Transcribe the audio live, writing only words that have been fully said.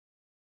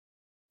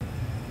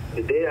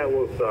the day I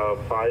was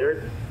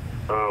fired,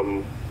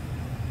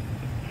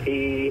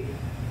 he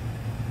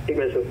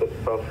mentioned some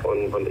stuff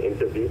on the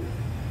interview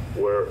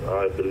where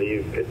I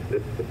believe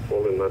it's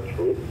totally not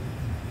true.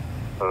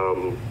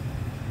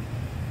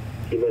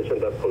 He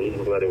mentioned that police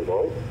was not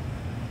involved,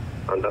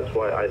 and that's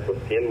why I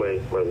sustained my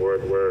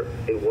word where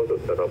it was a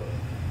setup.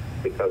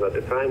 Because at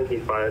the time he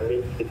fired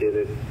me, he did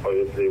it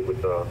obviously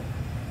with a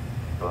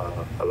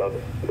lot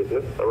of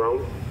business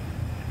around.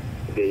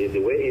 The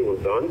way it was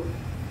done,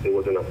 it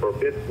was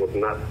inappropriate, was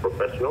not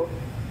professional,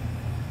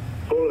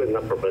 totally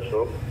not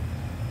professional.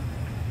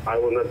 I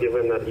was not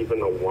given not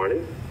even a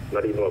warning,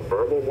 not even a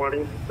verbal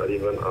warning, not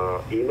even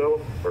an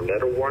email or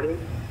letter warning.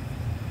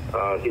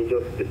 He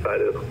just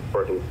decided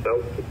for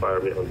himself to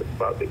fire me on the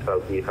spot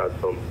because we had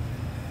some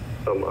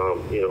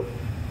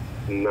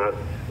not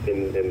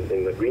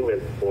in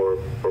agreement for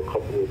a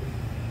couple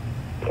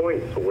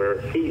points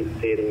where he's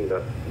stating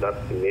that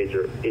that's the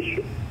major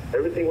issue.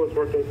 Everything was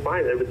working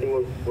fine. Everything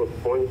was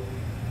going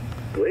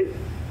great.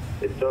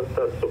 It's just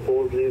that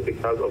supposedly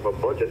because of a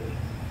budget,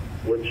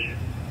 which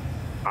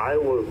I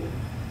was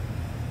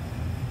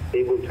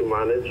able to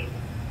manage,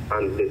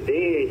 and the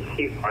day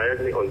he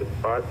fired me on the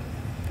spot,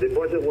 the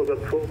budget was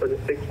approved by the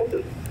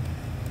stakeholders.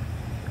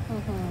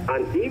 Mm-hmm.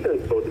 And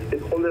even so, the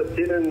stakeholders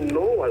didn't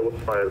know I was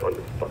fired on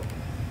the spot.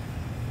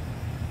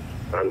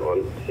 And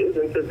on his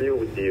interview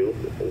with you,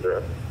 Mr.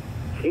 Andrea,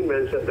 he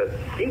mentioned that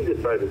he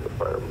decided to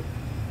fire me.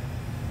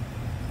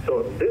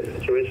 So this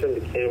situation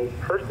became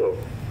personal.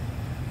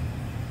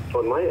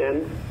 On my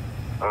end,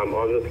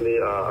 obviously,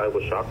 I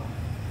was shocked.